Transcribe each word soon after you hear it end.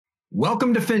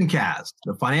Welcome to FinCast,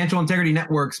 the Financial Integrity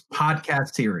Network's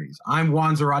podcast series. I'm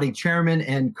Juan Zarate, chairman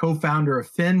and co-founder of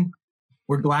Fin.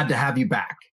 We're glad to have you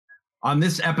back. On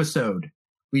this episode,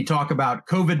 we talk about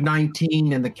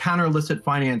COVID-19 and the counter-illicit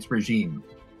finance regime,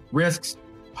 risks,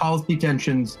 policy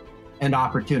tensions, and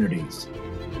opportunities.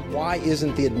 Why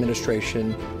isn't the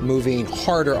administration moving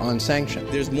harder on sanctions?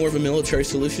 There's more of a military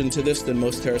solution to this than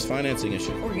most terrorist financing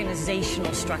issues.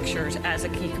 Organizational structures as a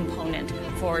key component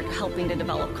for helping to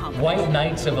develop confidence. White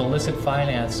knights of illicit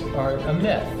finance are a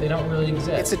myth. They don't really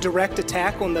exist. It's a direct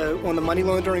attack on the money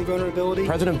laundering vulnerability.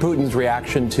 President Putin's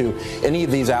reaction to any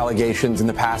of these allegations in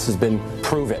the past has been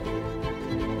proven.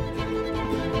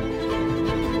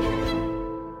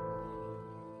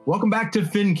 Welcome back to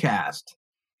FinCast.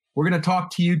 We're going to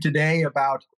talk to you today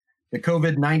about the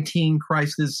COVID-19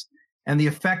 crisis and the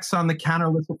effects on the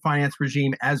counter-illicit finance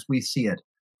regime as we see it.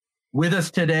 With us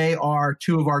today are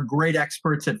two of our great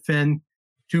experts at Fin,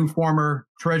 two former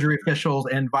Treasury officials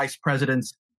and vice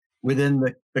presidents within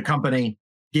the company,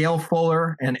 Gail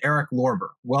Fuller and Eric Lorber,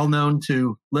 well known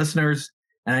to listeners.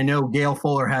 And I know Gail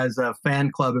Fuller has a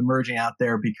fan club emerging out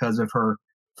there because of her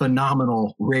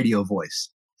phenomenal radio voice.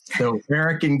 So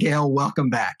Eric and Gail, welcome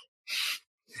back.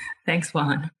 Thanks,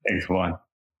 Juan. Thanks, Juan.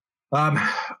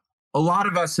 A lot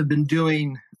of us have been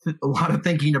doing a lot of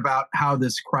thinking about how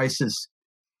this crisis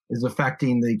is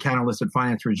affecting the counter-illicit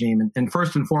finance regime. And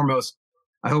first and foremost,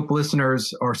 I hope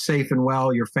listeners are safe and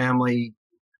well. Your families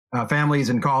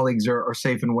and colleagues are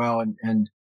safe and well. And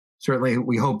certainly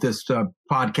we hope this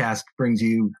podcast brings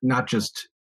you not just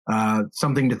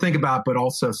something to think about, but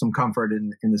also some comfort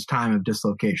in this time of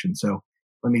dislocation. So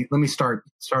let me start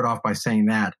off by saying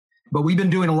that. But we've been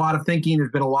doing a lot of thinking.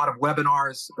 There's been a lot of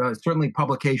webinars, certainly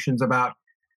publications about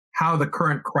how the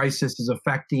current crisis is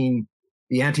affecting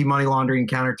the anti-money laundering,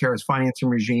 counter-terrorist financing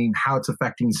regime, how it's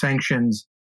affecting sanctions,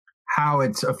 how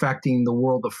it's affecting the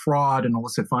world of fraud and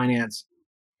illicit finance.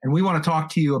 And we want to talk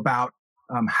to you about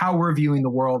how we're viewing the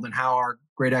world and how our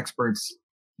great experts,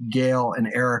 Gail and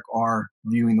Eric, are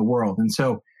viewing the world. And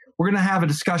so we're going to have a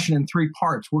discussion in three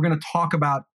parts. We're going to talk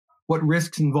about what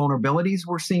risks and vulnerabilities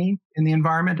we're seeing in the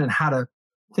environment and how to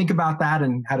think about that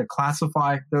and how to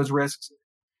classify those risks.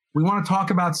 We want to talk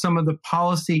about some of the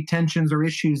policy tensions or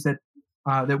issues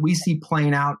that we see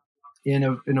playing out in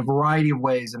a variety of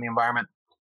ways in the environment.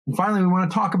 And finally, we want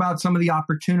to talk about some of the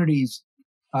opportunities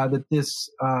that this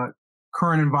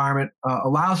current environment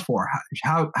allows for.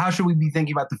 How should we be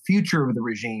thinking about the future of the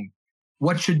regime?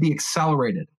 What should be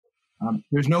accelerated?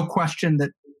 There's no question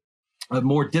that a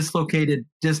more dislocated,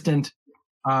 distant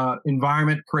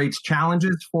environment creates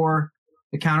challenges for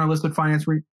the counter-illicit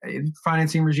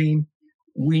financing regime.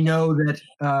 We know that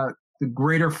the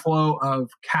greater flow of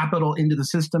capital into the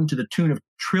system to the tune of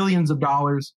trillions of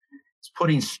dollars is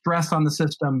putting stress on the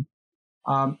system.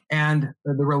 And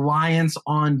the reliance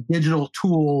on digital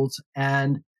tools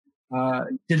and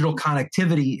digital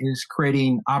connectivity is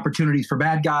creating opportunities for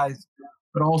bad guys,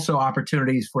 but also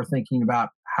opportunities for thinking about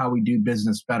how we do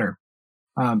business better.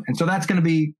 And so that's going to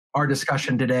be our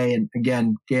discussion today. And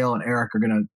again, Gail and Eric are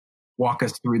going to walk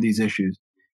us through these issues.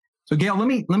 So Gail, let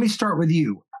me start with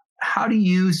you. How do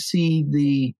you see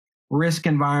the risk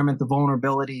environment, the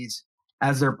vulnerabilities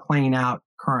as they're playing out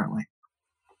currently?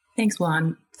 Thanks,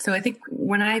 Juan. So I think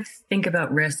when I think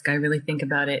about risk, I really think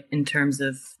about it in terms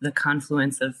of the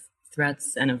confluence of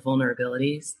threats and of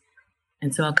vulnerabilities.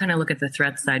 And so I'll kind of look at the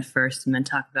threat side first and then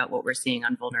talk about what we're seeing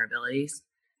on vulnerabilities.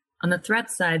 On the threat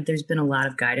side, there's been a lot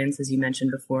of guidance, as you mentioned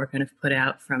before, kind of put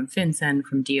out from FinCEN,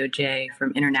 from DOJ,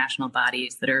 from international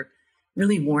bodies that are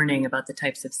really warning about the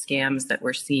types of scams that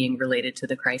we're seeing related to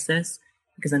the crisis.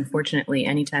 Because unfortunately,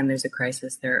 anytime there's a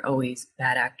crisis, there are always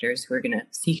bad actors who are going to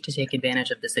seek to take advantage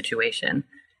of the situation.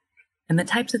 And the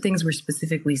types of things we're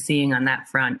specifically seeing on that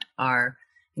front are,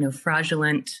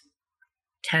 fraudulent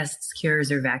tests,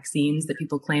 cures, or vaccines that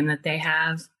people claim that they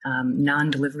have,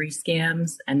 non-delivery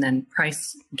scams, and then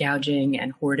price gouging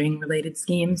and hoarding related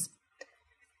schemes.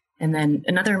 And then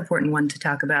another important one to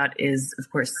talk about is,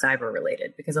 of course, cyber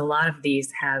related, because a lot of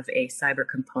these have a cyber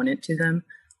component to them.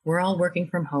 We're all working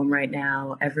from home right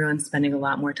now. Everyone's spending a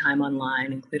lot more time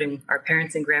online, including our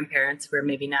parents and grandparents who are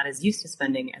maybe not as used to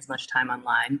spending as much time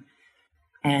online.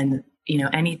 And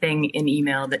anything in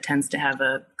email that tends to have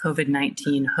a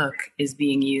COVID-19 hook is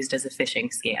being used as a phishing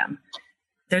scam.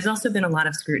 There's also been a lot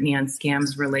of scrutiny on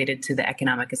scams related to the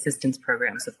economic assistance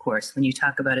programs, of course. When you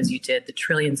talk about, as you did, the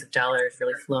trillions of dollars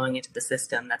really flowing into the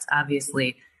system, that's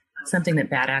obviously something that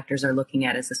bad actors are looking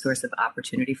at as a source of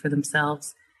opportunity for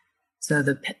themselves. So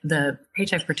the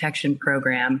Paycheck Protection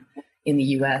Program in the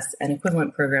U.S. and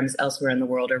equivalent programs elsewhere in the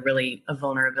world are really a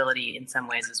vulnerability in some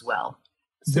ways as well.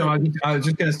 So I was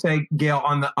just going to say, Gail,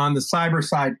 on the cyber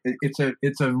side,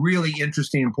 it's a really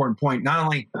interesting, important point. Not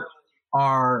only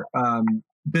are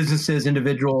businesses,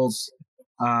 individuals,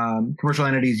 commercial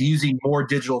entities using more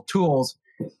digital tools,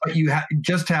 but you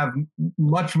just have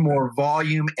much more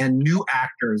volume and new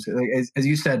actors, as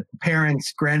you said,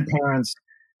 parents, grandparents,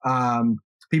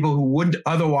 people who wouldn't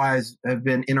otherwise have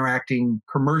been interacting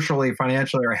commercially,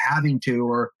 financially, or having to,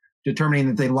 or determining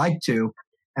that they like to.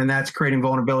 And that's creating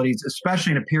vulnerabilities,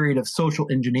 especially in a period of social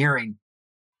engineering,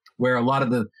 where a lot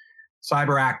of the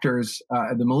cyber actors,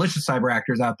 the malicious cyber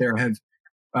actors out there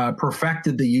have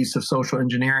perfected the use of social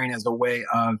engineering as a way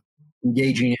of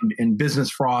engaging in business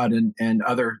fraud and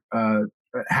other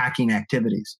hacking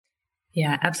activities.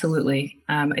 Yeah, absolutely.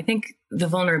 I think the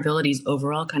vulnerabilities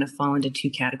overall kind of fall into two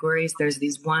categories. There's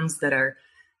these ones that are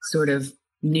sort of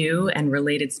new and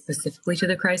related specifically to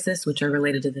the crisis, which are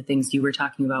related to the things you were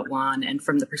talking about, Juan, and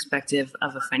from the perspective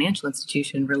of a financial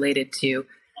institution related to,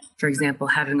 for example,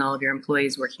 having all of your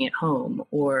employees working at home,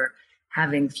 or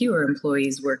having fewer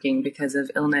employees working because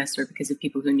of illness or because of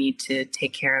people who need to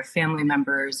take care of family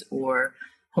members or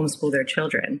homeschool their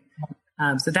children.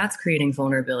 So that's creating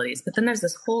vulnerabilities. But then there's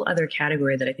this whole other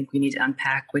category that I think we need to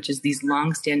unpack, which is these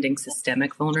longstanding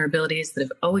systemic vulnerabilities that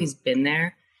have always been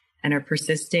there and are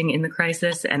persisting in the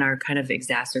crisis and are kind of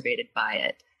exacerbated by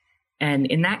it. And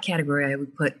in that category, I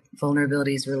would put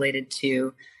vulnerabilities related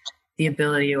to the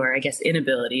ability, or I guess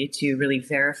inability, to really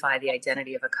verify the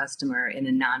identity of a customer in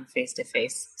a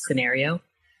non-face-to-face scenario.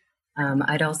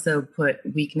 I'd also put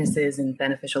weaknesses in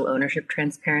beneficial ownership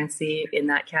transparency in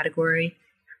that category,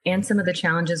 and some of the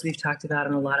challenges we've talked about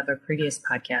in a lot of our previous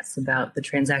podcasts about the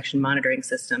transaction monitoring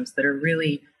systems that are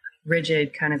really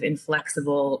rigid, kind of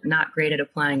inflexible, not great at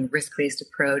applying risk-based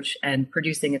approach, and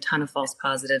producing a ton of false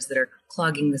positives that are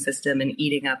clogging the system and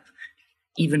eating up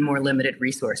even more limited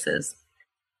resources.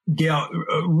 Gail,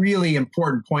 a really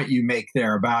important point you make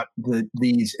there about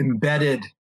these embedded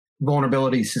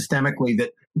vulnerabilities systemically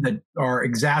that are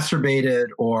exacerbated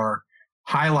or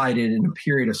highlighted in a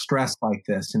period of stress like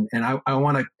this. And I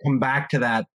want to come back to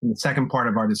that in the second part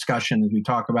of our discussion as we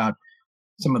talk about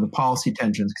some of the policy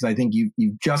tensions, because I think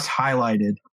you've just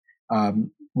highlighted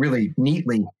really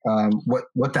neatly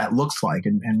what that looks like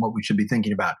and what we should be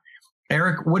thinking about.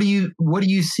 Eric, what do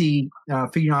you see,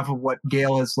 figuring off of what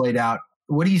Gail has laid out,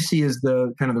 what do you see as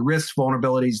the kind of the risks,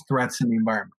 vulnerabilities, threats in the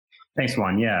environment? Thanks,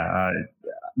 Juan. Yeah,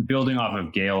 building off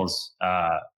of Gail's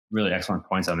really excellent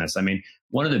points on this. I mean,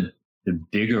 one of the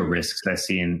bigger risks I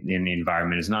see in the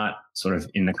environment is not sort of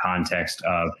in the context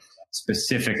of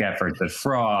specific efforts at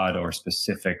fraud or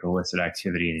specific illicit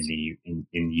activity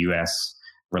in U.S.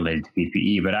 related to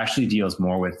PPE, but actually deals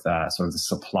more with sort of the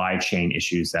supply chain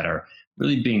issues that are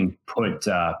really being put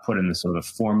in the sort of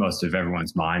foremost of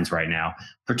everyone's minds right now,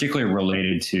 particularly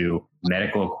related to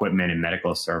medical equipment and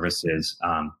medical services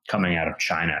coming out of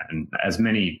China. And as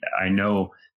many I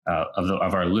know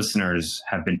of our listeners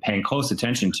have been paying close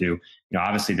attention to,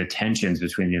 obviously the tensions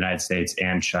between the United States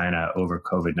and China over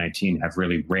COVID-19 have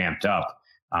really ramped up,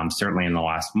 certainly in the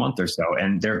last month or so.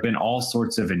 And there have been all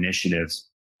sorts of initiatives,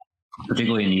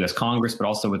 particularly in the U.S. Congress, but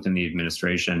also within the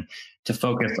administration, to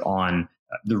focus on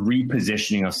the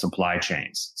repositioning of supply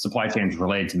chains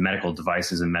related to medical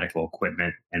devices and medical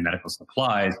equipment and medical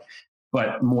supplies,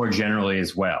 but more generally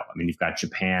as well. I mean, you've got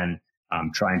Japan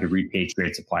trying to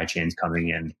repatriate supply chains coming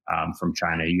in from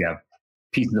China. You have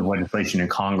pieces of legislation in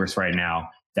Congress right now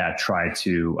that try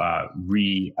to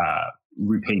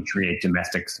repatriate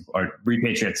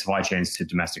supply chains to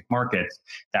domestic markets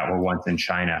that were once in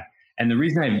China. And the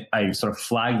reason I sort of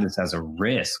flag this as a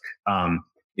risk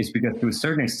is because, to a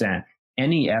certain extent,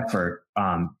 any effort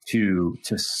to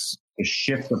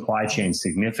shift supply chains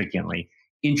significantly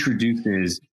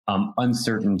introduces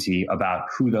uncertainty about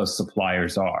who those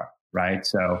suppliers are, right?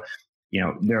 So,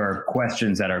 there are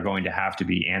questions that are going to have to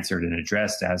be answered and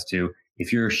addressed as to,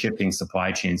 if you're shifting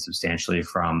supply chains substantially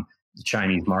from the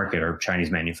Chinese market or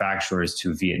Chinese manufacturers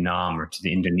to Vietnam or to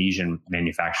the Indonesian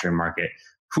manufacturing market,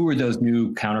 who are those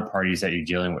new counterparties that you're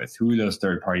dealing with? Who are those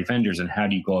third-party vendors? And how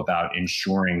do you go about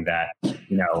ensuring that,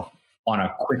 on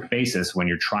a quick basis, when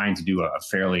you're trying to do a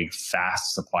fairly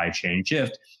fast supply chain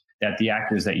shift, that the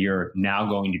actors that you're now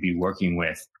going to be working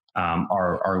with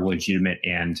are legitimate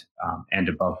and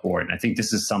above board? And I think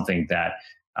this is something that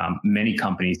many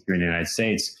companies here in the United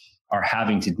States are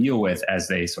having to deal with as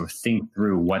they sort of think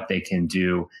through what they can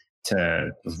do to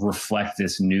reflect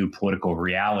this new political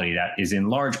reality that is in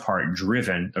large part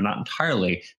driven, though not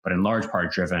entirely, but in large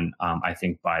part driven, I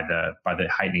think, by the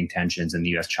heightening tensions in the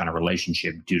U.S.-China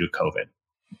relationship due to COVID.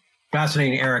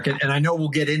 Fascinating, Eric. And I know we'll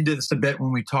get into this a bit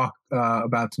when we talk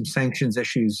about some sanctions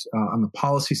issues on the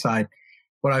policy side.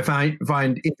 what I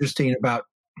find interesting about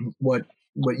what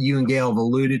you and Gail have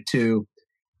alluded to,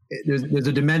 there's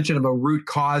a dimension of a root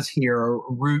cause here, a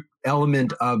root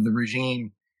element of the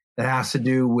regime that has to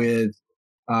do with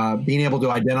being able to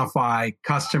identify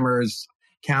customers,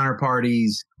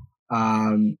 counterparties,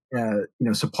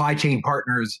 supply chain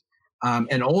partners,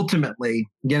 and ultimately,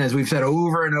 again, as we've said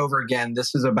over and over again,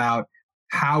 this is about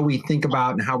how we think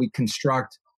about and how we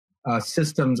construct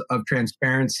systems of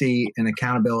transparency and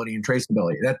accountability and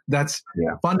traceability. That's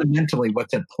fundamentally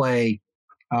what's at play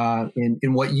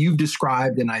in what you've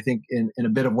described, and I think in a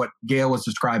bit of what Gail was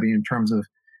describing in terms of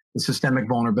the systemic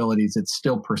vulnerabilities that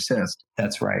still persist.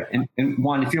 That's right. And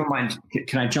Juan, if you don't mind,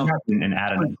 can I jump in and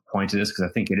add another point to this? Because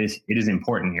I think it is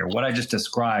important here. What I just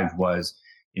described was,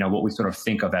 what we sort of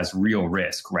think of as real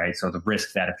risk, right? So the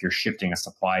risk that if you're shifting a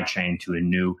supply chain to a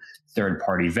new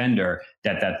third-party vendor,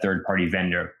 that third-party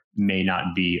vendor may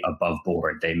not be above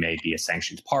board. They may be a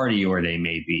sanctions party, or they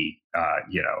may be,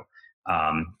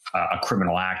 a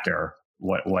criminal actor,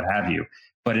 what have you.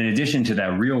 But in addition to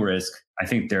that real risk, I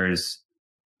think there is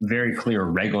very clear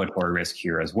regulatory risk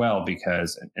here as well,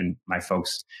 because, and my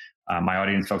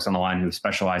audience folks on the line who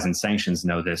specialize in sanctions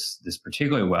know this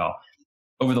particularly well.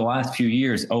 Over the last few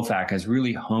years, OFAC has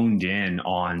really honed in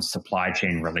on supply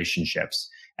chain relationships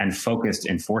and focused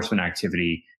enforcement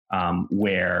activity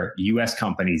where U.S.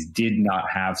 companies did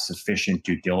not have sufficient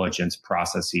due diligence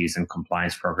processes and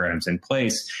compliance programs in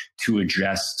place to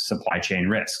address supply chain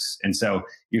risks. And so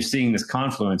you're seeing this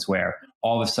confluence where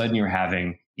all of a sudden you're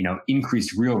having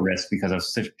increased real risk because of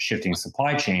shifting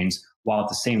supply chains, while at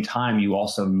the same time you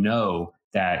also know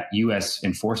that U.S.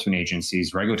 enforcement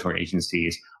agencies, regulatory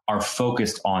agencies, are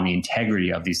focused on the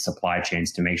integrity of these supply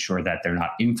chains to make sure that they're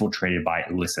not infiltrated by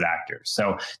illicit actors.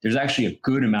 So there's actually a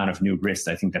good amount of new risk,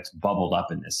 I think, that's bubbled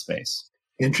up in this space.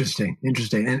 Interesting.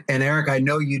 And Eric, I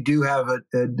know you do have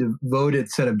a devoted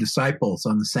set of disciples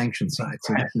on the sanction side,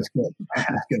 so this is good.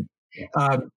 That's good.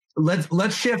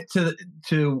 Let's shift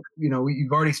to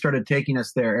you've already started taking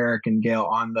us there, Eric and Gail,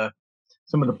 on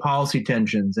some of the policy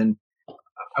tensions, and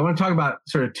I want to talk about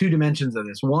sort of two dimensions of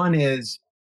this. One is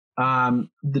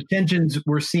the tensions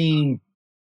we're seeing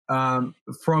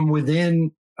from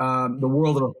within the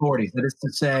world of authorities. That is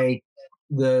to say,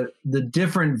 the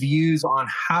different views on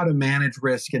how to manage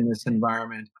risk in this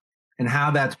environment and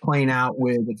how that's playing out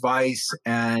with advice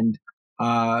and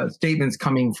statements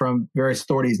coming from various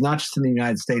authorities, not just in the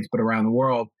United States, but around the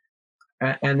world.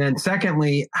 And then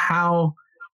secondly, how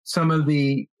some of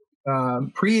the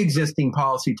pre-existing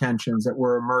policy tensions that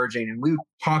were emerging, and we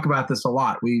talk about this a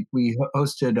lot. We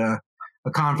hosted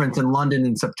a conference in London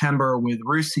in September with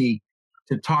RUSI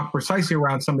to talk precisely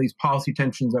around some of these policy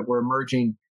tensions that were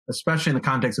emerging, especially in the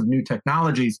context of new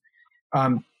technologies.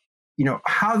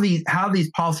 How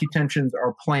these policy tensions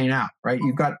are playing out, right?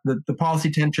 You've got the policy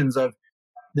tensions of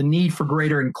the need for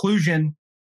greater inclusion,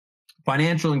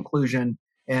 financial inclusion,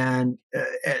 and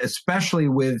especially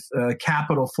with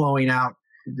capital flowing out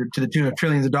to the tune of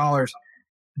trillions of dollars.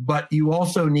 But you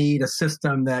also need a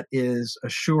system that is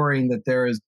assuring that there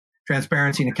is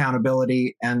transparency and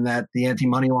accountability and that the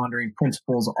anti-money laundering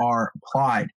principles are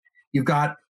applied. You've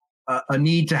got a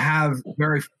need to have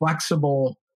very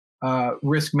flexible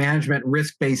risk management,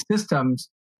 risk-based systems,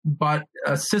 but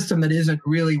a system that isn't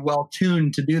really well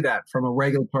tuned to do that from a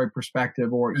regulatory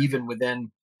perspective or even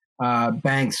within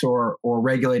banks or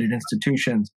regulated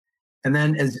institutions. And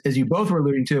then as you both were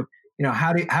alluding to,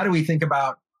 how do we think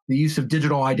about the use of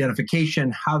digital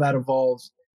identification, how that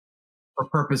evolves for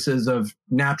purposes of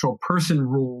natural person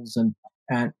rules and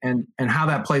how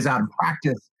that plays out in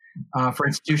practice for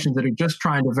institutions that are just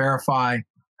trying to verify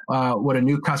what a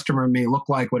new customer may look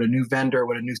like, what a new vendor,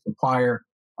 what a new supplier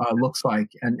looks like,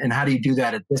 and how do you do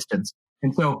that at distance?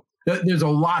 And so there's a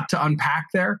lot to unpack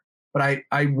there, but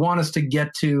I want us to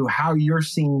get to how you're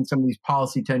seeing some of these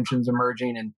policy tensions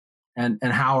emerging and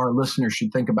how our listeners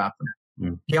should think about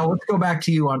them. Gail, let's go back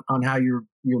to you on how you're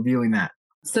viewing that.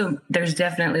 So there's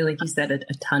definitely, like you said,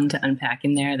 a ton to unpack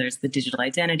in there. There's the digital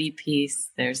identity piece.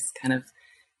 There's kind of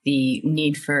the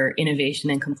need for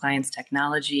innovation and compliance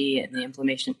technology and the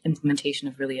implementation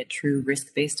of really a true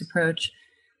risk-based approach.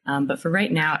 But for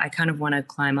right now, I kind of want to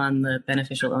climb on the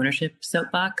beneficial ownership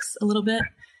soapbox a little bit.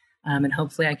 And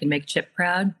hopefully I can make Chip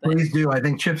proud. But please do. I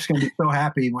think Chip's going to be so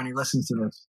happy when he listens to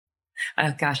this.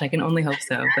 Gosh, I can only hope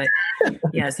so. But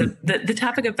yeah, so the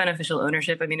topic of beneficial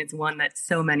ownership, I mean, it's one that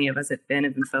so many of us have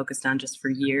been focused on just for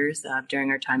years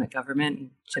during our time at government, and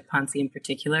Chip Ponce in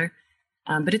particular.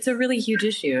 But it's a really huge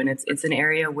issue, and it's an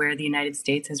area where the United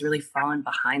States has really fallen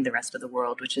behind the rest of the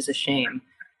world, which is a shame.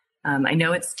 I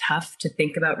know it's tough to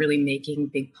think about really making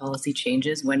big policy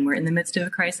changes when we're in the midst of a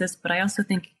crisis, but I also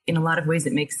think in a lot of ways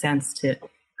it makes sense to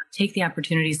take the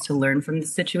opportunities to learn from the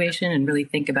situation and really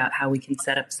think about how we can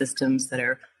set up systems that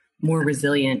are more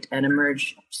resilient and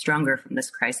emerge stronger from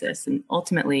this crisis. And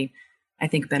ultimately, I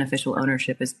think beneficial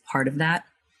ownership is part of that.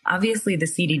 Obviously, the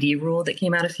CDD rule that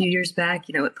came out a few years back,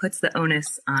 it puts the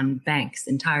onus on banks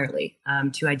entirely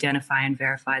to identify and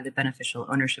verify the beneficial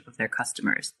ownership of their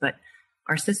customers. But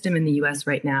our system in the US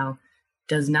right now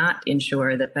does not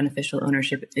ensure that beneficial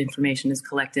ownership information is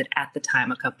collected at the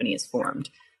time a company is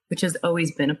formed, which has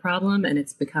always been a problem. And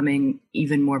it's becoming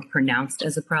even more pronounced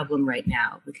as a problem right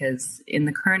now, because in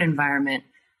the current environment,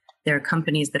 there are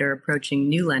companies that are approaching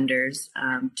new lenders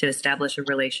to establish a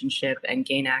relationship and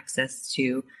gain access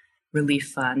to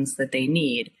relief funds that they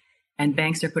need. And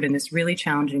banks are put in this really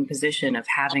challenging position of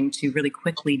having to really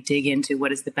quickly dig into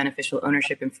what is the beneficial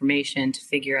ownership information to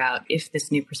figure out if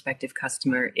this new prospective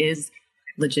customer is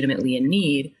legitimately in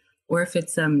need, or if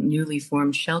it's some newly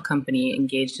formed shell company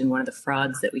engaged in one of the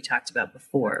frauds that we talked about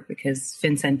before. Because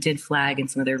FinCEN did flag in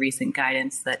some of their recent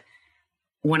guidance that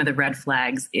one of the red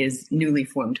flags is newly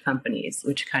formed companies,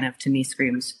 which kind of, to me,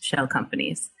 screams shell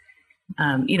companies.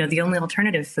 The only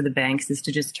alternative for the banks is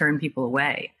to just turn people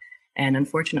away. And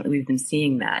unfortunately, we've been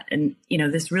seeing that. And,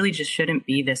 this really just shouldn't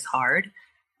be this hard.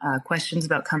 Questions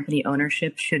about company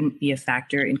ownership shouldn't be a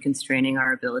factor in constraining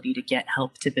our ability to get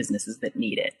help to businesses that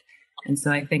need it. And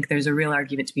so I think there's a real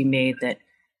argument to be made that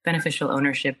beneficial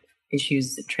ownership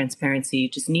issues, transparency,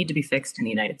 just need to be fixed in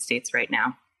the United States right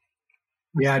now.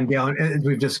 Yeah, and Gail, as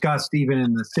we've discussed, even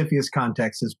in the CFIUS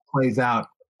context, this plays out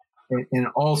in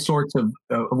all sorts of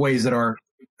ways that are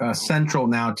central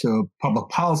now to public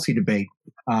policy debate.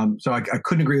 So I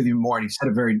couldn't agree with you more, and he said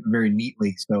it very, very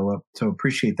neatly. So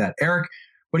appreciate that. Eric,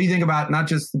 what do you think about not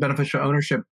just the beneficial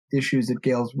ownership issues that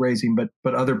Gail's raising,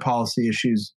 but other policy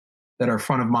issues that are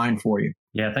front of mind for you?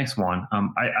 Yeah, thanks, Juan.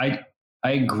 I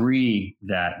agree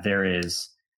that there is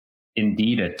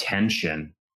indeed a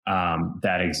tension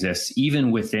that exists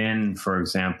even within, for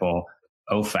example,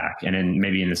 OFAC and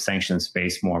maybe in the sanctions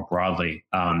space more broadly,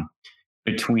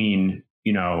 between,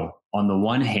 on the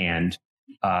one hand,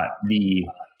 the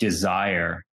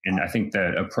desire, and I think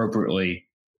the appropriately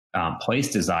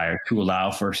placed desire to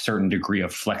allow for a certain degree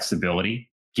of flexibility,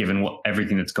 given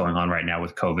everything that's going on right now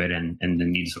with COVID and the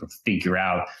need to sort of figure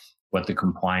out what the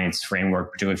compliance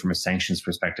framework, particularly from a sanctions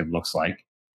perspective, looks like.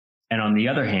 And on the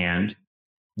other hand,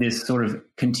 this sort of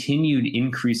continued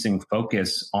increasing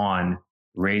focus on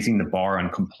raising the bar on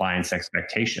compliance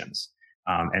expectations.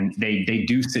 And they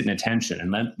do sit in a tension.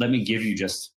 And let me give you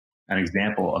just an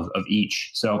example of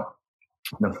each. So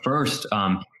the first,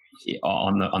 on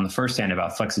the first hand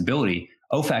about flexibility,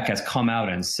 OFAC has come out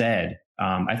and said,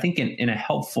 I think in a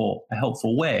helpful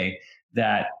way,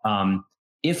 that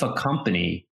if a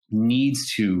company needs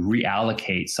to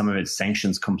reallocate some of its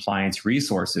sanctions compliance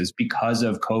resources because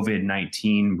of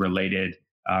COVID-19 related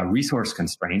resource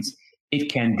constraints, it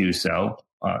can do so,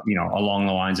 along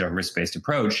the lines of a risk-based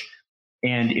approach.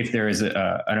 And if there is an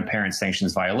apparent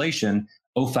sanctions violation,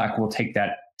 OFAC will take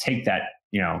that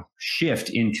shift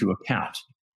into account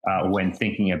when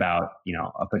thinking about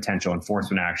a potential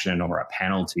enforcement action or a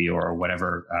penalty or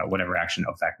whatever action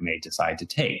OFAC may decide to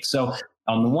take. So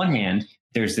on the one hand,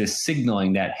 there's this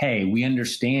signaling that, hey, we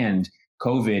understand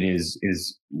COVID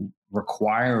is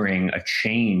requiring a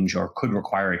change or could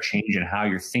require a change in how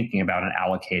you're thinking about and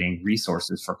allocating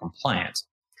resources for compliance.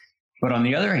 But on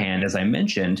the other hand, as I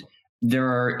mentioned, there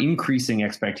are increasing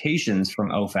expectations from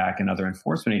OFAC and other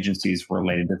enforcement agencies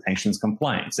related to sanctions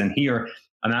compliance. And here,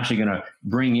 I'm actually going to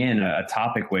bring in a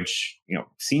topic which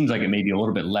seems like it may be a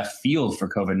little bit left field for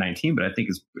COVID-19, but I think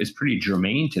is pretty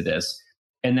germane to this.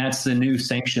 And that's the new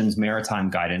sanctions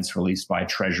maritime guidance released by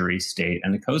Treasury, State,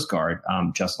 and the Coast Guard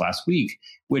just last week,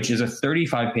 which is a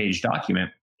 35-page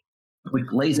document which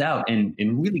lays out in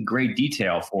really great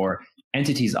detail for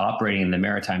entities operating in the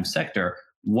maritime sector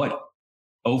what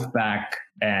OFAC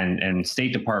and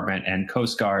State Department and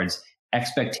Coast Guard's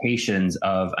expectations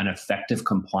of an effective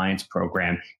compliance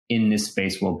program in this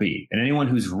space will be. And anyone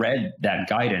who's read that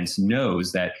guidance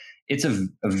knows that it's a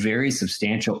very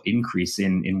substantial increase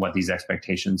in what these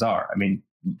expectations are. I mean,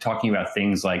 talking about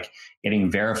things like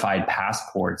getting verified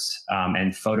passports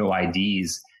and photo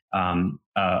IDs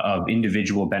of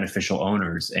individual beneficial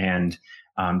owners, and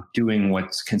doing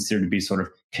what's considered to be sort of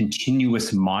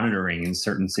continuous monitoring in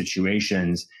certain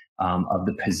situations of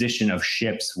the position of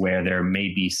ships where there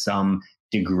may be some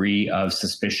degree of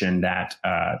suspicion that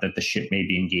that the ship may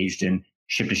be engaged in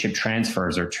ship-to-ship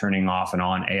transfers or turning off and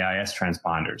on AIS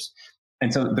transponders.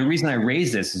 And so the reason I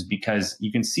raise this is because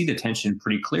you can see the tension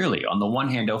pretty clearly. On the one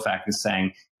hand, OFAC is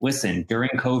saying, listen, during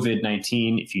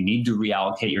COVID-19, if you need to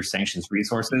reallocate your sanctions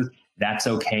resources, that's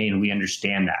okay, and we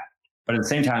understand that. But at the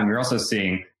same time, you're also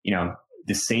seeing,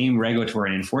 the same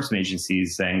regulatory and enforcement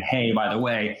agencies saying, hey, by the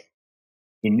way,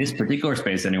 in this particular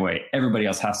space anyway, everybody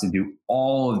else has to do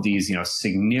all of these,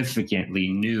 significantly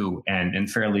new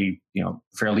and fairly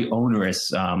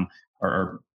onerous,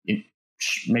 or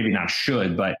maybe not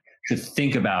should, but should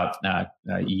think about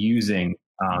using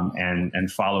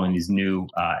and following these new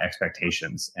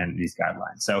expectations and these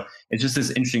guidelines. So it's just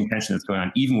this interesting tension that's going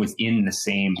on, even within the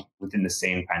same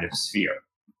kind of sphere.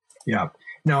 Yeah,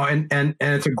 no, and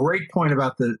it's a great point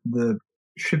about the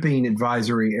shipping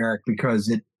advisory, Eric, because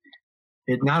it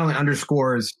not only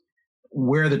underscores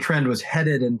where the trend was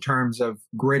headed in terms of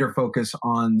greater focus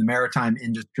on the maritime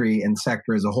industry and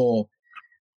sector as a whole,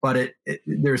 but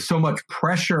there's so much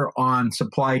pressure on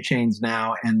supply chains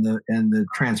now, and the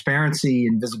transparency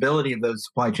and visibility of those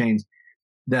supply chains,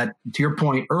 that, to your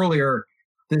point earlier,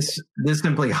 this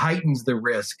simply heightens the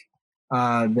risk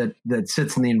that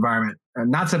sits in the environment,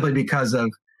 not simply because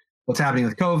of what's happening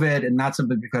with COVID, and not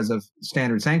simply because of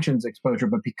standard sanctions exposure,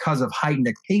 but because of heightened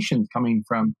expectations coming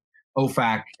from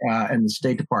OFAC and the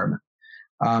State Department.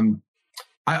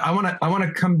 I want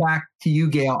to come back to you,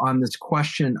 Gail, on this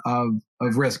question of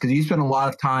risk, because you spend a lot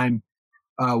of time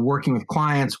working with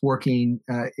clients, working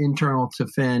internal to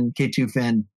FIN, K2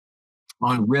 FIN,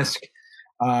 on risk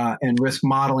and risk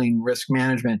modeling, risk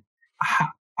management.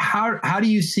 How do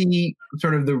you see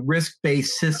sort of the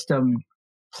risk-based system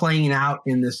playing out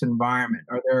in this environment?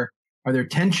 Are there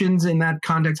tensions in that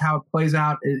context? How it plays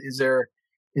out? Is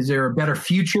there a better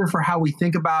future for how we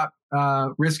think about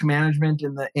risk management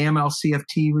in the AML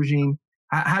CFT regime?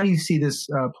 How do you see this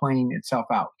playing itself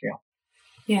out, Gail?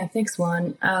 Yeah, thanks,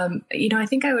 Juan. I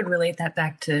think I would relate that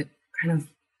back to kind of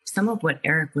some of what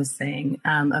Eric was saying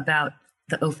about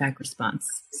the OFAC response.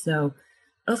 So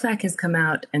OFAC has come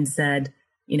out and said,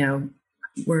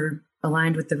 we're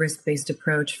aligned with the risk-based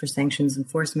approach for sanctions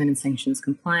enforcement and sanctions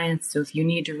compliance. So if you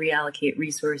need to reallocate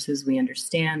resources, we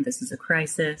understand this is a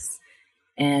crisis.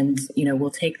 And,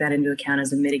 we'll take that into account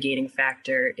as a mitigating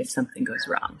factor if something goes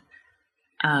wrong.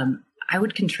 I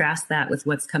would contrast that with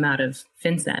what's come out of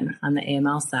FinCEN on the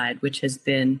AML side, which has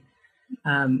been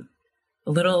a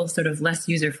little sort of less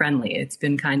user-friendly. It's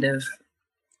been kind of,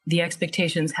 the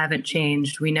expectations haven't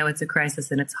changed. We know it's a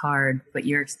crisis and it's hard, but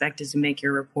you're expected to make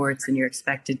your reports and you're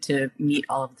expected to meet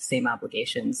all of the same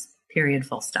obligations, period,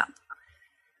 full stop.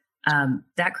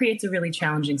 That creates a really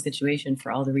challenging situation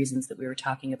for all the reasons that we were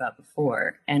talking about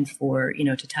before. And for,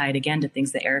 to tie it again to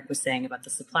things that Eric was saying about the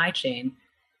supply chain,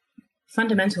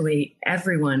 fundamentally,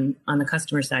 everyone on the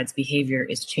customer side's behavior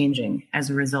is changing as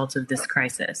a result of this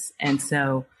crisis. And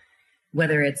so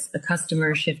whether it's a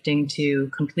customer shifting to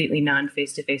completely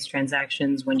non-face-to-face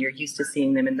transactions when you're used to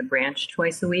seeing them in the branch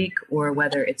twice a week, or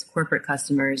whether it's corporate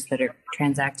customers that are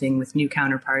transacting with new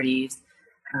counterparties,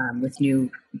 with new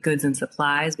goods and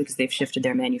supplies because they've shifted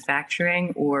their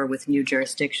manufacturing, or with new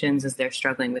jurisdictions as they're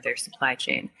struggling with their supply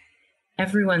chain.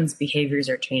 Everyone's behaviors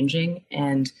are changing.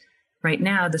 And right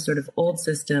now, the sort of old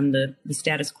system, the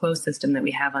status quo system that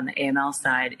we have on the AML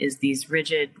side is these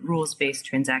rigid rules-based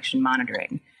transaction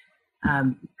monitoring.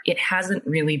 It hasn't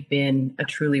really been a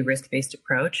truly risk-based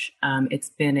approach. It's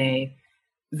been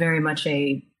very much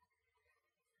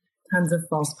tons of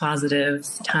false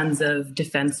positives, tons of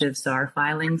defensive SAR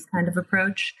filings kind of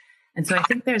approach. And so I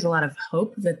think there's a lot of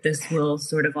hope that this will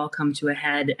sort of all come to a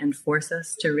head and force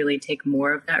us to really take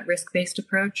more of that risk-based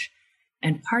approach.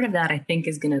 And part of that, I think,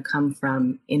 is going to come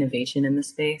from innovation in the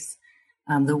space.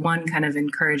 The one kind of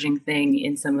encouraging thing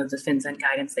in some of the FinCEN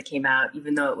guidance that came out,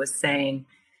 even though it was saying,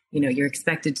 you're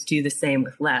expected to do the same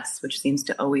with less, which seems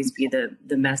to always be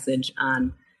the message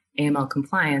on AML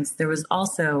compliance, there was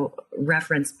also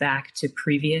reference back to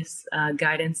previous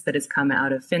guidance that has come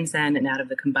out of FinCEN and out of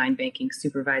the combined banking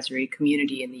supervisory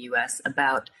community in the U.S.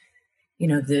 about,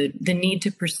 the need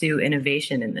to pursue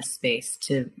innovation in this space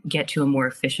to get to a more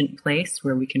efficient place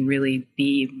where we can really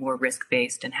be more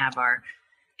risk-based and have our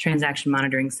transaction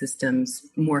monitoring systems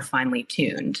more finely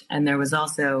tuned. And there was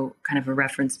also kind of a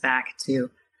reference back to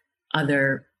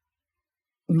other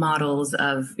models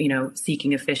of,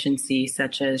 seeking efficiency,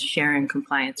 such as sharing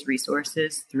compliance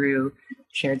resources through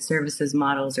shared services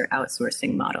models or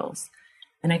outsourcing models.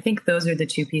 And I think those are the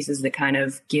two pieces that kind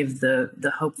of give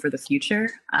the hope for the future.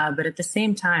 But at the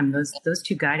same time, those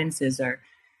two guidances are,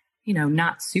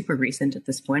 not super recent at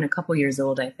this point, a couple years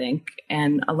old, I think.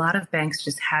 And a lot of banks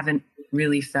just haven't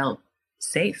really felt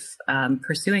safe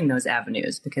pursuing those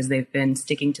avenues because they've been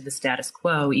sticking to the status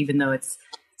quo, even though it's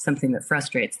something that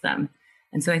frustrates them.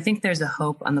 And so I think there's a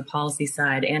hope on the policy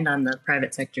side and on the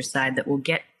private sector side that we'll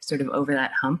get sort of over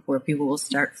that hump where people will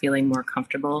start feeling more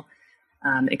comfortable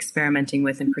experimenting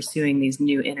with and pursuing these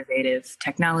new innovative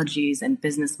technologies and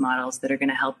business models that are going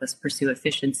to help us pursue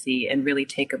efficiency and really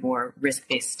take a more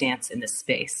risk-based stance in this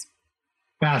space.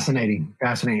 Fascinating.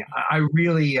 I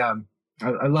really, I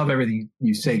love everything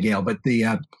you say, Gail, but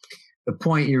the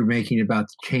point you're making about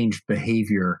changed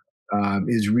behavior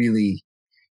is really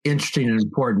interesting and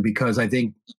important, because I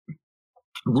think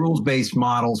rules-based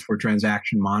models for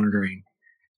transaction monitoring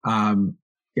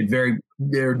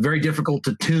they're very difficult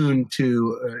to tune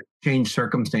to change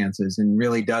circumstances, and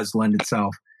really does lend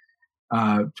itself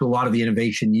to a lot of the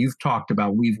innovation you've talked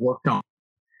about, we've worked on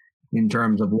in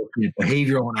terms of looking at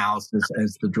behavioral analysis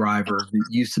as the driver, the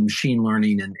use of machine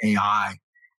learning and AI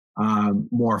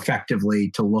more effectively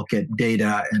to look at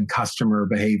data and customer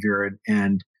behavior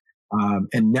and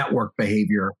network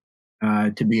behavior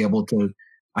to be able to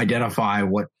identify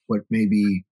what may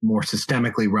be more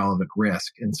systemically relevant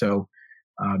risk. And so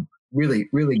really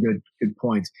good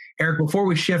points. Eric, before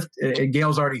we shift,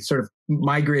 Gail's already sort of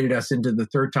migrated us into the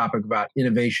third topic about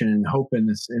innovation and hope in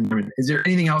this environment. Is there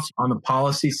anything else on the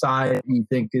policy side you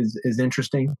think is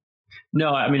interesting? No,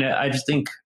 I mean, I just think,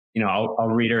 I'll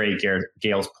reiterate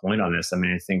Gail's point on this. I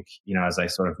mean, I think, as I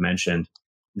sort of mentioned,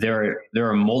 there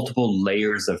are multiple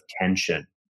layers of tension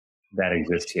that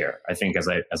exist here. I think as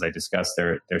I discussed,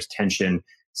 there's tension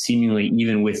seemingly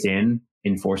even within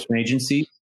enforcement agencies,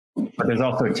 but there's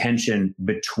also tension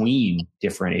between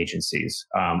different agencies,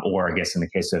 or I guess in the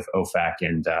case of OFAC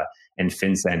and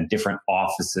FinCEN, different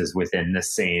offices within the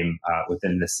same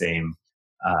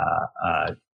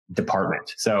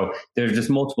department. So there's just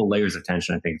multiple layers of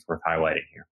tension. I think it's worth highlighting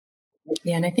here.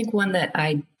 Yeah, and I think one that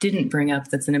I didn't bring up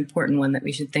that's an important one that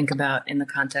we should think about in the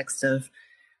context of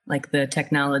like the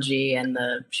technology and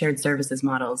the shared services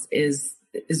models is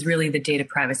really the data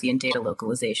privacy and data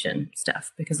localization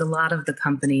stuff, because a lot of the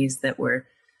companies that were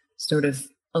sort of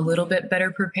a little bit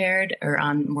better prepared or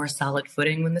on more solid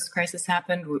footing when this crisis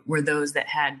happened were those that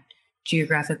had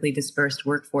geographically dispersed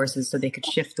workforces so they could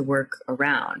shift the work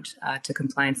around to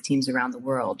compliance teams around the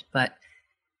world. But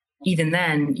even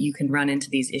then, you can run into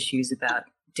these issues about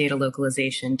data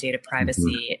localization, data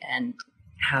privacy, and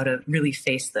how to really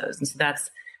face those. And so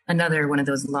that's another one of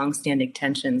those longstanding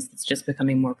tensions that's just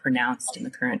becoming more pronounced in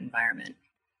the current environment.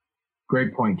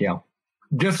 Great point, Gail.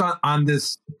 Just on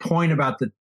this point about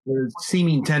the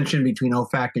seeming tension between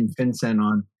OFAC and FinCEN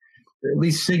on at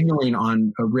least signaling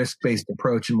on a risk-based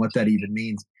approach and what that even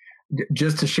means,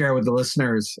 just to share with the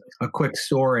listeners a quick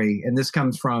story. And this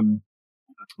comes from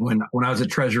when I was at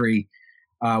Treasury,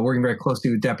 working very closely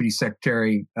with Deputy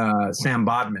Secretary Sam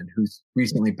Bodman, who's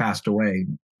recently passed away.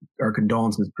 Our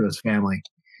condolences to his family.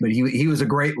 But he was a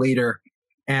great leader.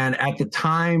 And at the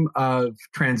time of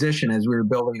transition, as we were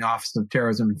building the Office of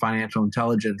Terrorism and Financial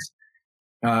Intelligence,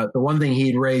 the one thing he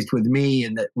had raised with me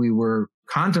and that we were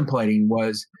contemplating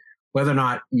was whether or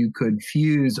not you could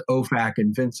fuse OFAC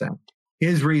and FinCEN.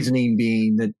 His reasoning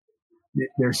being that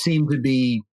there seemed to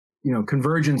be,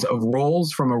 convergence of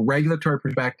roles from a regulatory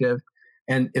perspective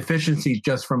and efficiencies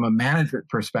just from a management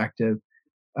perspective,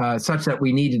 such that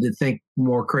we needed to think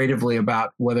more creatively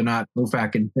about whether or not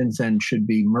OFAC and FinCEN should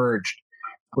be merged.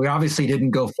 We obviously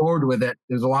didn't go forward with it.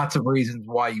 There's lots of reasons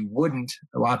why you wouldn't,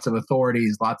 lots of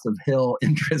authorities, lots of Hill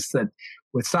interests that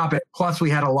would stop it. Plus, we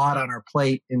had a lot on our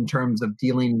plate in terms of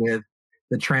dealing with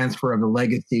the transfer of the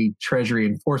legacy Treasury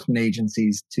enforcement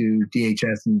agencies to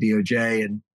DHS and DOJ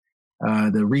and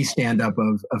the restand up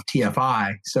of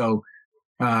TFI. So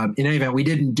in any event, we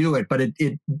didn't do it, but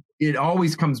it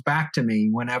always comes back to me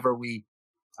whenever we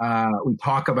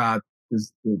talk about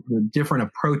the different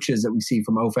approaches that we see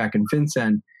from OFAC and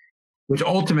FinCEN, which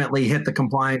ultimately hit the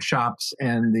compliance shops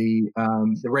and the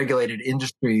regulated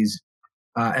industries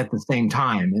at the same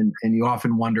time. And you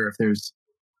often wonder if there's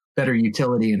better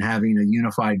utility in having a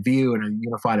unified view and a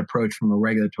unified approach from a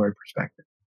regulatory perspective.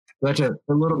 So that's a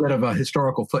little bit of a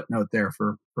historical footnote there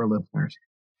for listeners.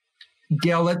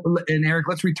 Gail and Eric,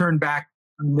 let's return back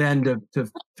then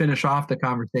to finish off the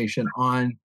conversation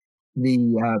on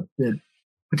the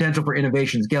potential for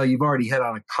innovations. Gail, you've already hit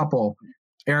on a couple.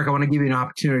 Eric, I want to give you an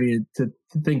opportunity to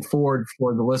think forward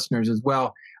for the listeners as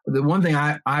well. The one thing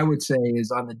I would say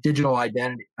is on the digital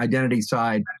identity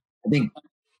side, I think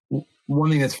one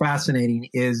thing that's fascinating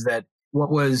is that what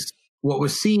was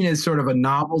seen as sort of a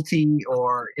novelty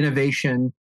or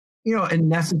innovation, and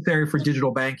necessary for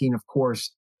digital banking, of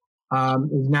course,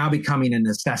 is now becoming a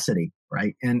necessity,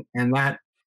 right? And that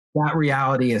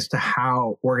reality as to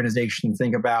how organizations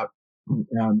think about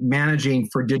managing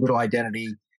for digital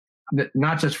identity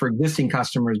not just for existing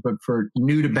customers, but for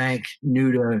new to bank,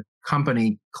 new to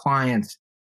company clients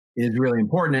is really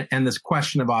important. And this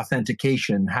question of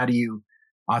authentication, how do you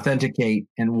authenticate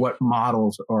and what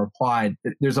models are applied?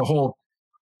 There's a whole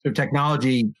sort of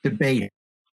technology debate,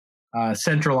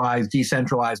 centralized,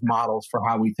 decentralized models for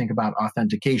how we think about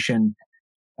authentication,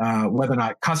 whether or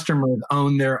not customers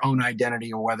own their own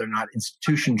identity or whether or not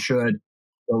institutions should.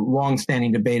 A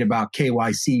long-standing debate about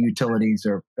KYC utilities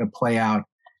or play out.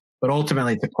 But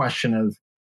ultimately, it's a question of,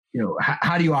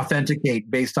 how do you authenticate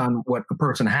based on what a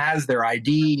person has, their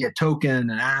ID, a token,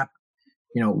 an app,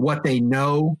 what they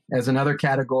know as another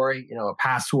category, a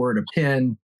password, a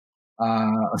PIN,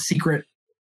 a secret,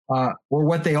 or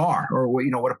what they are, or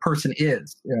what a person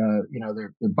is,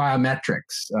 their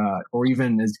biometrics, or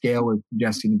even, as Gail was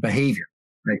suggesting, behavior.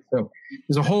 Right. So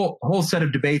there's a whole set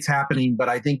of debates happening, but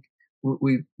I think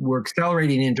we're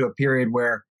accelerating into a period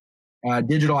where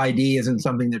digital ID isn't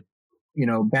something that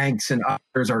banks and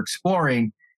others are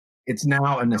exploring. It's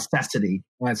now a necessity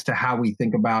as to how we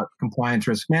think about compliance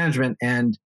risk management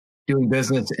and doing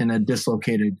business in a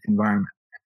dislocated environment.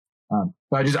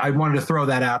 So I wanted to throw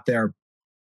that out there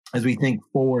as we think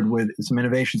forward with some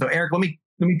innovation. So Eric, let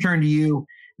me turn to you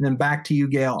and then back to you,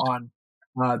 Gail, on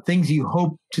things you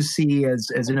hope to see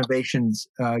as innovations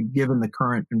given the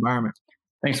current environment.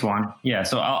 Thanks, Juan. Yeah,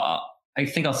 so I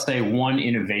think I'll say one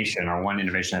innovation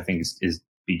I think is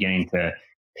beginning to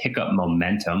pick up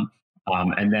momentum.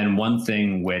 And then one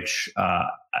thing which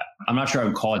I'm not sure I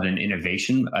would call it an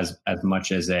innovation as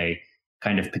much as a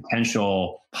kind of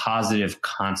potential positive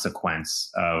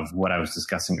consequence of what I was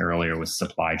discussing earlier with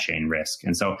supply chain risk.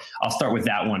 And so I'll start with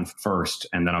that one first,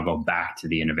 and then I'll go back to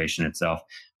the innovation itself.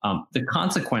 The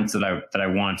consequence that I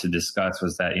wanted to discuss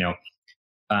was that,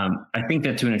 I think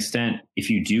that to an extent, if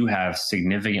you do have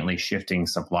significantly shifting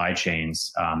supply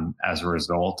chains as a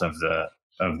result of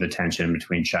the tension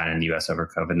between China and the U.S. over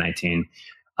COVID-19,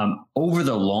 over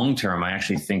the long term, I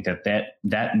actually think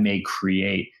that may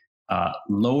create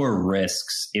lower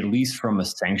risks, at least from a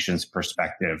sanctions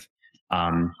perspective,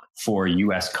 for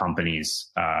U.S.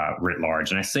 companies writ large.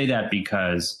 And I say that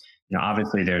because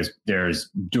obviously there's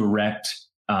direct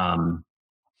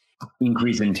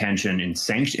increase in tension in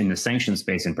the sanction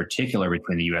space, in particular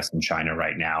between the U.S. and China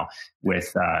right now,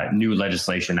 with new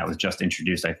legislation that was just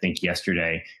introduced, I think,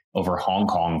 yesterday over Hong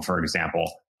Kong, for example,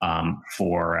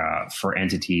 for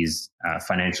entities,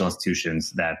 financial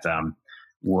institutions that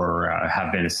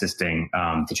have been assisting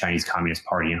the Chinese Communist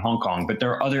Party in Hong Kong. But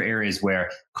there are other areas where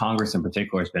Congress, in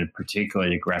particular, has been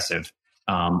particularly aggressive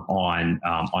on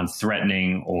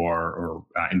threatening or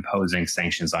imposing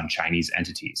sanctions on Chinese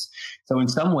entities. So in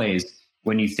some ways,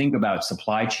 when you think about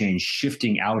supply chains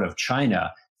shifting out of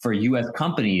China for U.S.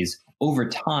 companies, over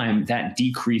time, that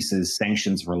decreases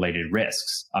sanctions-related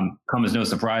risks. Come as no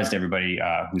surprise to everybody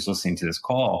who's listening to this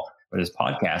call or this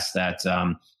podcast that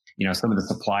some of the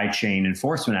supply chain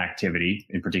enforcement activity,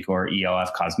 in particular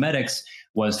ELF Cosmetics,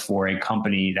 was for a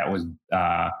company that was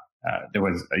there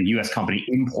was a U.S. company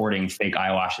importing fake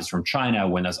eyelashes from China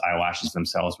when those eyelashes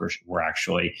themselves were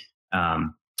actually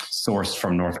sourced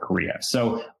from North Korea.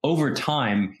 So over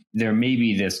time, there may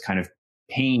be this kind of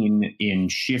pain in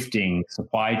shifting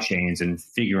supply chains and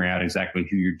figuring out exactly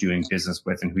who you're doing business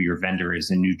with and who your vendor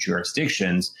is in new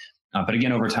jurisdictions. But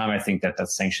again, over time, I think that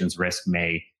sanctions risk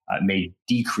may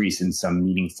decrease in some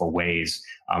meaningful ways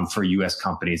for U.S.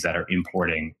 companies that are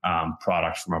importing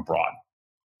product from abroad.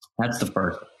 That's the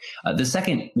first. The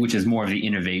second, which is more of the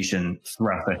innovation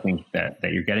thrust, I think that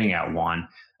you're getting at, Juan,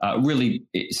 really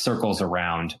it circles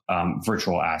around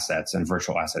virtual assets and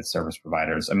virtual asset service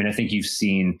providers. I mean, I think you've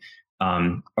seen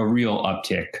a real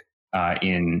uptick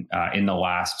in the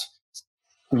last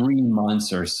 3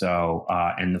 months or so,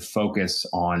 and the focus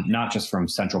on not just from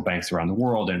central banks around the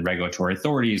world and regulatory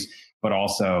authorities, but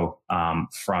also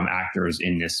from actors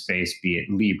in this space, be it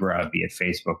Libra, be it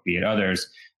Facebook, be it others,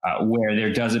 where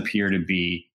there does appear to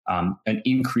be an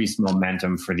increased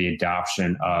momentum for the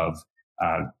adoption of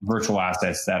virtual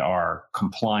assets that are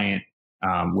compliant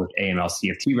with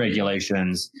AML/CFT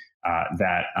regulations,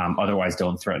 that otherwise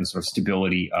don't threaten sort of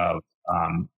stability of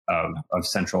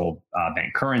central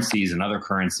bank currencies and other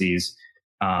currencies.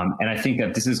 And I think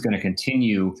that this is going to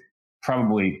continue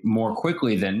probably more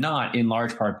quickly than not, in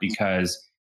large part because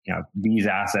these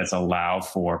assets allow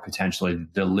for potentially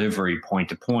delivery point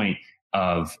to point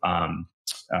of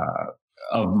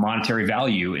monetary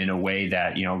value in a way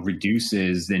that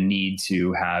reduces the need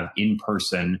to have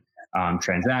in-person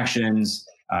transactions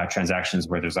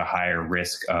where there's a higher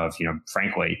risk of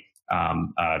frankly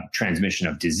transmission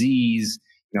of disease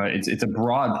it's a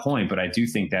broad point, but I do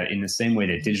think that in the same way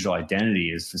that digital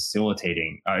identity is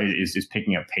facilitating, is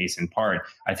picking up pace in part,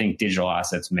 I think digital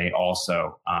assets may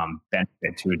also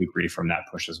benefit to a degree from that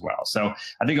push as well. So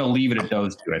I think I'll leave it at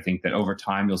those two. I think that over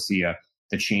time you'll see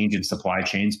the change in supply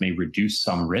chains may reduce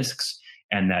some risks,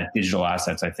 and that digital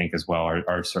assets, I think as well,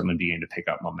 are certainly beginning to pick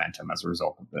up momentum as a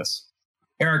result of this.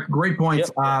 Eric, great points.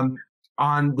 Yep.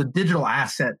 On the digital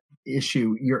asset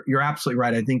issue, you're absolutely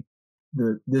right. I think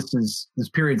this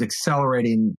period's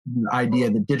accelerating the idea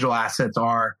that digital assets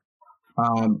are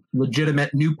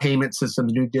legitimate new payment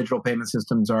systems. New digital payment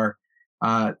systems are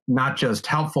not just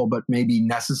helpful, but maybe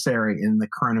necessary in the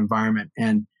current environment.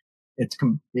 And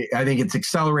I think it's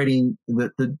accelerating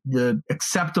the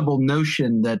acceptable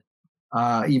notion that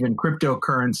even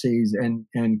cryptocurrencies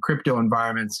and crypto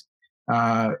environments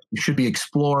should be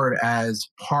explored as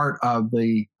part of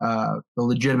the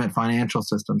legitimate financial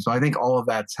system. So I think all of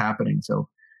that's happening. So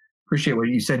appreciate what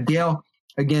you said, Gail.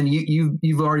 Again,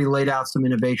 you've already laid out some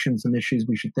innovations, some issues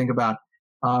we should think about.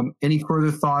 Any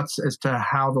further thoughts as to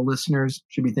how the listeners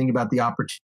should be thinking about the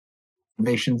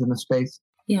innovations in the space?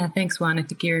 Yeah, thanks, Juan. I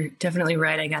think you're definitely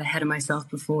right. I got ahead of myself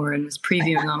before and was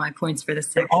previewing all my points for this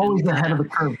section. Always ahead of the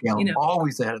curve, Gail.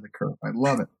 Always ahead of the curve. I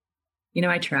love it.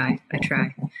 I try.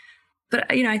 But,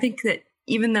 I think that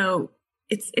even though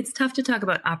it's tough to talk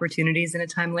about opportunities in a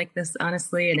time like this,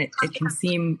 honestly, and it can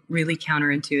seem really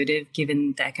counterintuitive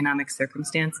given the economic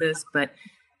circumstances. But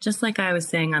just like I was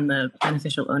saying on the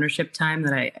beneficial ownership side,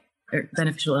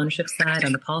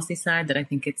 on the policy side, that I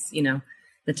think it's,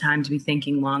 the time to be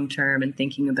thinking long term and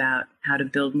thinking about how to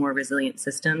build more resilient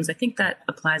systems. I think that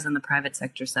applies on the private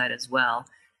sector side as well,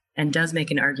 and does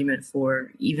make an argument for,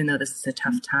 even though this is a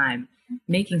tough time,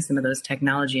 making some of those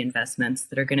technology investments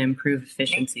that are going to improve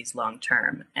efficiencies long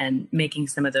term, and making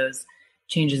some of those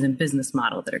changes in business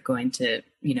model that are going to,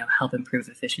 help improve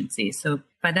efficiency. So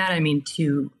by that, I mean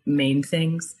two main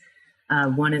things.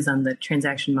 One is on the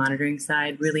transaction monitoring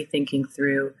side, really thinking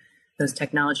through those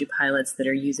technology pilots that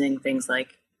are using things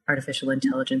like artificial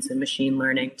intelligence and machine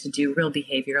learning to do real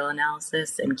behavioral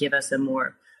analysis and give us a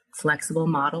more flexible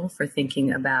model for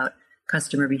thinking about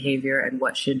customer behavior and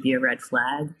what should be a red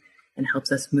flag, and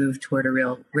helps us move toward a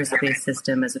real risk-based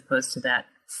system as opposed to that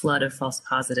flood of false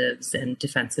positives and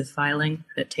defensive filing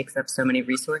that takes up so many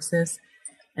resources.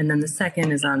 And then the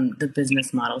second is on the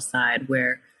business model side,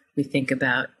 where we think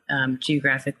about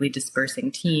geographically dispersing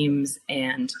teams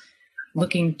and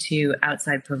looking to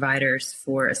outside providers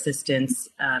for assistance,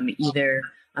 either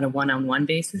on a one-on-one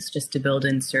basis, just to build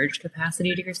in surge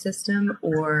capacity to your system,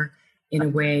 or in a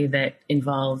way that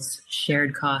involves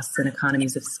shared costs and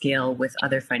economies of scale with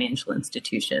other financial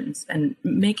institutions. And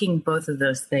making both of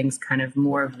those things kind of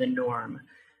more of the norm,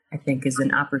 I think, is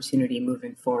an opportunity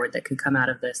moving forward that could come out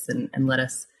of this and let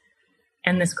us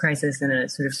end this crisis in a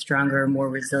sort of stronger, more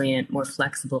resilient, more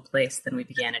flexible place than we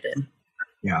began it in.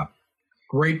 Yeah.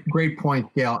 Great point,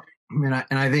 Gail. And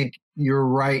I think you're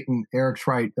right, and Eric's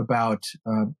right about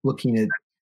looking at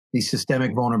these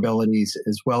systemic vulnerabilities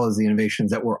as well as the innovations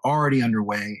that were already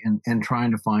underway, and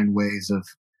trying to find ways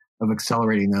of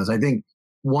accelerating those. I think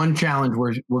one challenge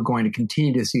we're going to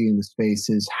continue to see in the space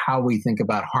is how we think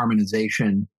about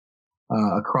harmonization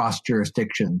across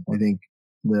jurisdictions. I think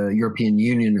the European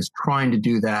Union is trying to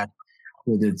do that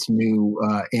with its new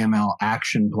AML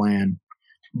action plan.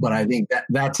 But I think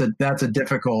that's a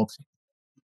difficult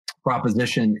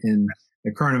proposition in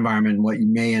the current environment. And what you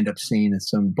may end up seeing is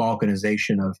some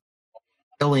balkanization of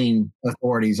willing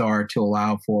authorities are to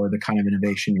allow for the kind of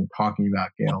innovation you're talking about,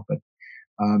 Gail. But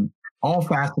all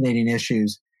fascinating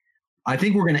issues. I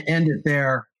think we're going to end it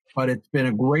there, but it's been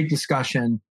a great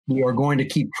discussion. We are going to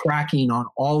keep tracking on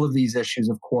all of these issues,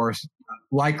 of course,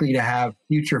 likely to have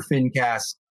future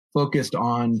FinCasts focused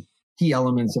on key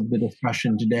elements of the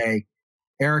discussion today.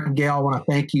 Eric and Gail, I want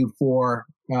to thank you for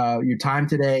your time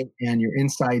today and your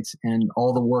insights and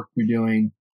all the work you're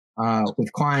doing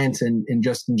with clients and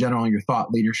just in general, your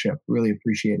thought leadership. Really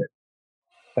appreciate it.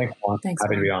 Thanks, Juan.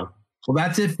 Happy to be on. Well,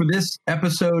 that's it for this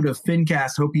episode of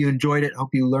FinCast. Hope you enjoyed it. Hope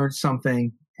you learned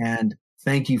something. And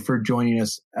thank you for joining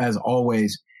us as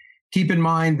always. Keep in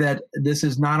mind that this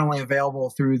is not only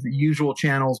available through the usual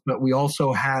channels, but we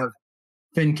also have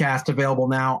FinCast available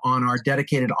now on our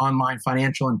dedicated online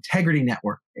financial integrity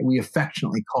network we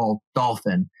affectionately call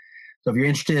Dolphin. So if you're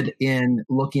interested in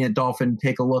looking at Dolphin,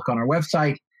 take a look on our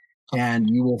website and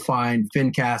you will find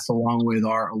FinCast along with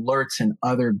our alerts and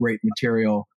other great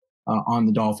material on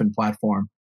the Dolphin platform.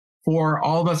 For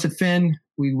all of us at Fin,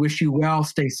 we wish you well,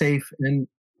 stay safe and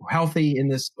healthy in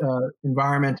this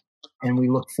environment, and we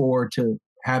look forward to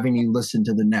having you listen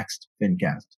to the next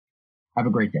FinCast. Have a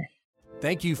great day.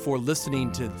 Thank you for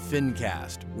listening to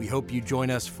FinCast. We hope you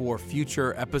join us for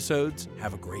future episodes.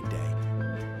 Have a great day.